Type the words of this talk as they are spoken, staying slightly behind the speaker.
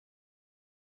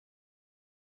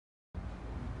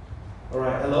All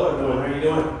right, hello everyone. How are you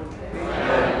doing?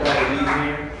 Glad to be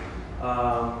here.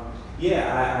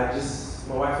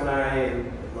 My wife and I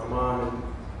and my mom and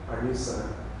our new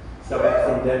son got back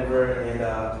from Denver, and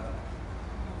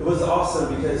it was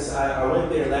awesome because I went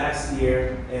there last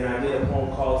year and I did a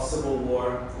poem called Civil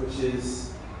War, which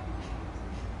is,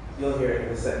 you'll hear it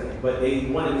in a second, but they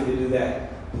wanted me to do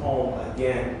that poem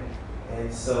again.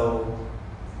 And so,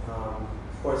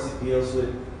 of course, it deals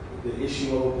with the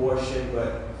issue of abortion,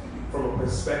 but from a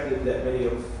perspective that many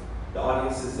of the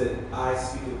audiences that I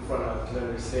speak in front of can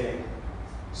understand.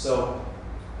 So,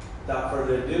 without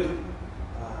further ado,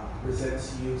 present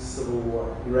to you Civil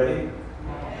War. You ready?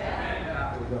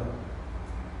 Yeah. Here we go.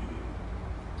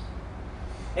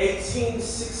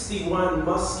 1861,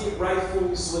 musket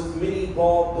rifles with mini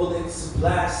ball bullets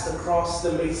blast across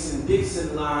the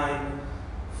Mason-Dixon line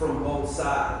from both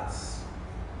sides.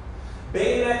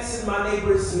 Bayonets in my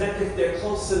neighbor's neck if they're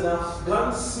close enough.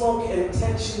 Gun smoke and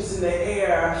tensions in the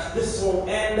air. This won't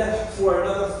end for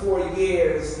another 4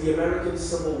 years. The American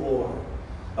Civil War.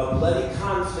 A bloody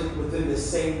conflict within the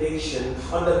same nation.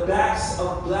 On the backs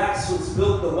of blacks was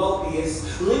built the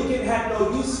wealthiest. Lincoln had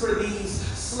no use for these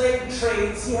slave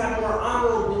trades. He had more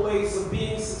honorable ways of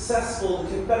being successful. The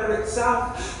Confederate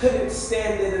South couldn't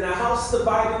stand it, and a house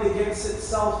divided against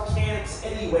itself can't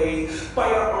anyway.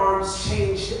 Firearms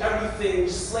changed everything.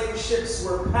 Slave ships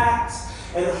were packed,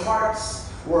 and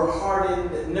hearts were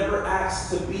hardened. Never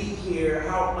asked to be here.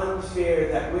 How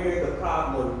unfair that we're the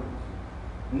problem.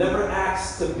 Never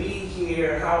asked to be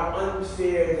here. How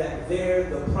unfair that they're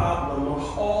the problem.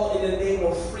 All in the name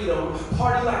of freedom.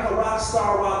 Party like a rock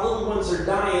star while little ones are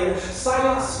dying.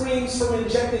 Silent screams from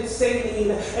injected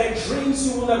saline and dreams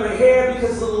you will never hear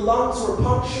because little lungs were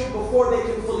punctured before they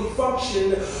can fully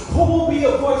function. Who will be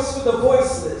a voice for the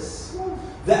voiceless?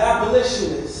 The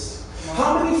abolitionists.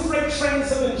 How many freight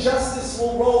trains of injustice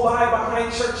will roll by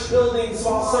behind church buildings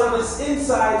while service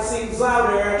inside sings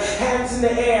louder, hands in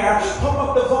the air, pump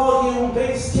up the volume,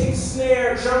 bass kick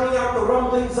snare, drowning out the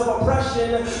rumblings of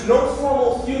oppression. No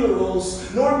formal funerals,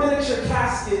 nor miniature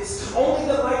caskets, only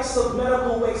the likes of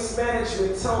medical waste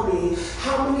management. Tell me,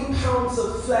 how many pounds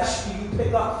of flesh do you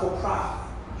pick up for profit?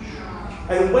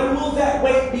 And when will that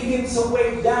weight begin to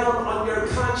weigh down on your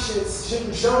conscience?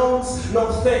 Jim Jones, no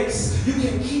thanks. You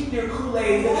can keep your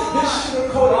Kool-Aid. This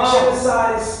sugar-coated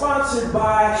genocide is sponsored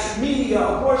by media,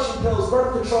 abortion pills,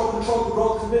 birth control, control the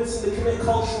growth, convincing to commit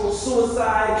cultural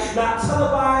suicide. Not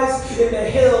televised in the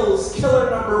hills. Killer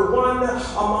number one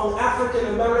among African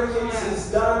Americans is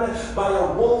done by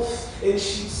a wolf in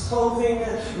sheep's clothing.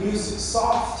 Music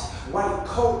soft, white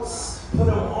coats. Put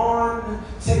them on,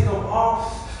 take them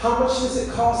off. How much does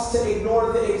it cost to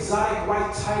ignore the exotic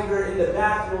white tiger in the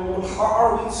bathroom? Or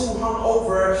are we too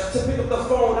hungover to pick up the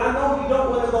phone? I know you don't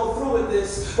want to go through with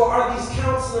this, but are these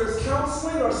counselors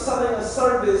counseling or selling a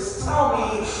service? Tell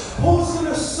me, who's going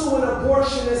to sue an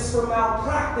abortionist for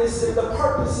malpractice if the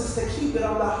purpose is to keep it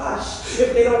on the hush?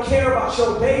 If they don't care about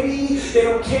your baby, they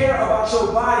don't care about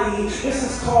your body. This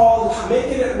is called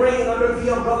making it rain under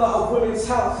the umbrella of women's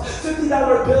health.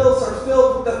 $50 bills are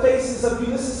filled with the faces of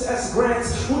Ulysses S. Grant,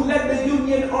 who led the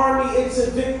Union Army into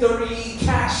victory.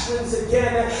 Cash wins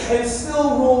again and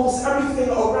still rules everything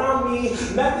around me.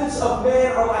 Methods of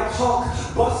man are like Hulk,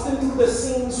 busting through the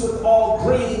seams with all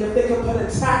green. If they can put a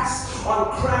tax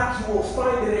on crack, you will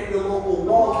find it at your local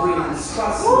Walgreens.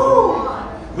 Trust me.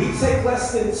 We take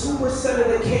less than 2% of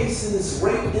the cases,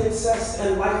 rape, incest,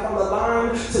 and life on the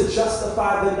line to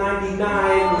justify the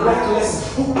 99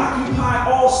 reckless who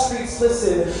occupy all streets.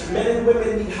 Listen, men and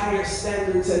women need higher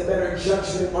standards and better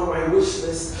judgment on my wish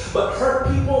list. But hurt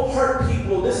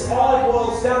people. This all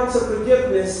boils down to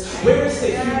forgiveness. Where is the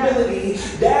humility?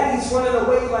 Daddies running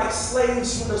away like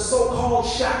slaves from the so-called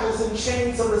shackles and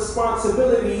chains of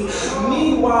responsibility.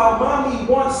 Meanwhile, mommy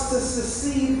wants to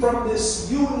secede from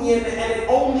this union, and it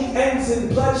only ends in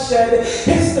bloodshed.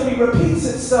 History repeats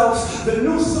itself. The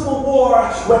new Civil War,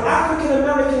 where African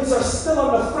Americans are still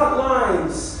on the front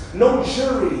lines. No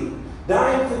jury,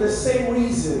 dying for the same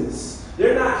reasons.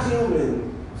 They're not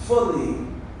human, fully.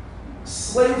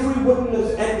 Slavery wouldn't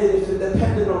have ended if it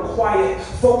depended on quiet.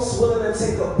 Folks willing to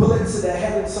take a bullet to the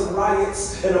head in some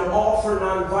riots, and I'm all for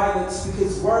nonviolence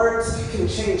because words can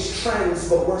change trends,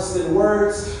 but worse than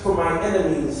words for my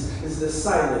enemies is the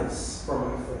silence for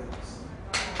my friends.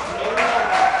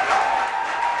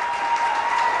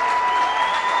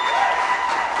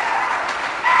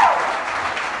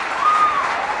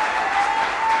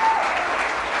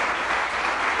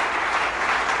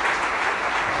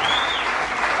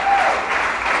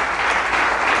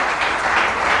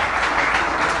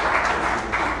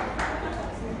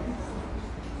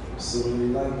 So really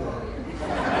like that.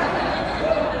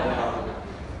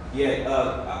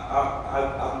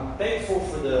 I'm thankful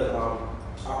for the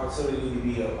opportunity to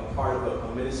be a part of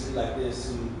a ministry like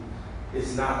this who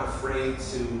is not afraid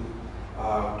to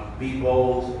be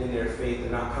bold in their faith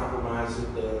and not compromise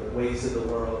with the ways of the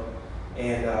world.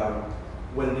 And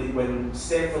when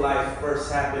Stand for Life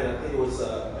first happened, I think it was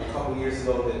a couple years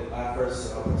ago that I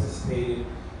first participated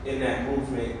in that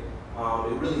movement.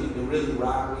 It really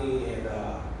rocked me, and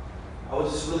I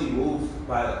was just really moved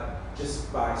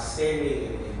by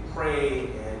standing and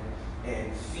praying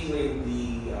and feeling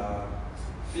the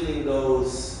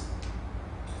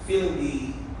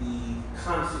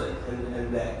conflict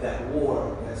and that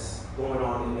war that's going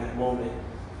on in that moment.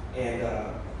 And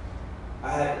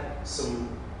I had some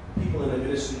people in the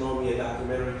ministry know me a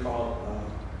documentary called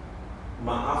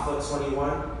Ma'afa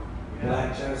 21,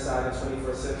 Black Genocide in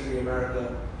 21st Century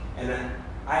America. And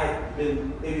I had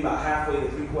been maybe about halfway to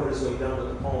 3/4 way done with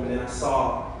the poem, and then I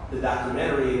saw the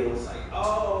documentary, and it was like,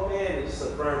 oh man, it just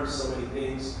affirmed so many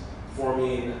things for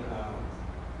me and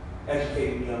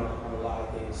educated me on a lot of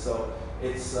things. So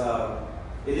it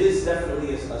is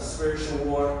definitely a spiritual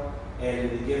war,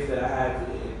 and the gift that I have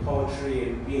in poetry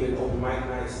and being in open mic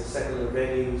nights and secular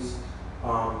venues,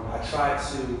 I try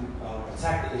to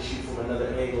attack the issue from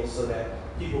another angle so that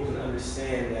people can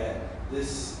understand that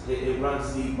it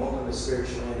runs deep both on the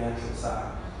spiritual and natural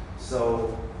side.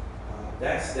 So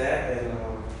that's that, and I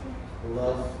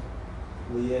love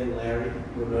Leah and Larry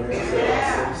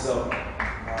Ramirez. So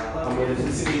I'm going to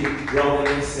continue growing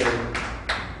this, and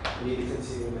we need to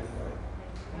continue in that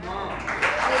fight.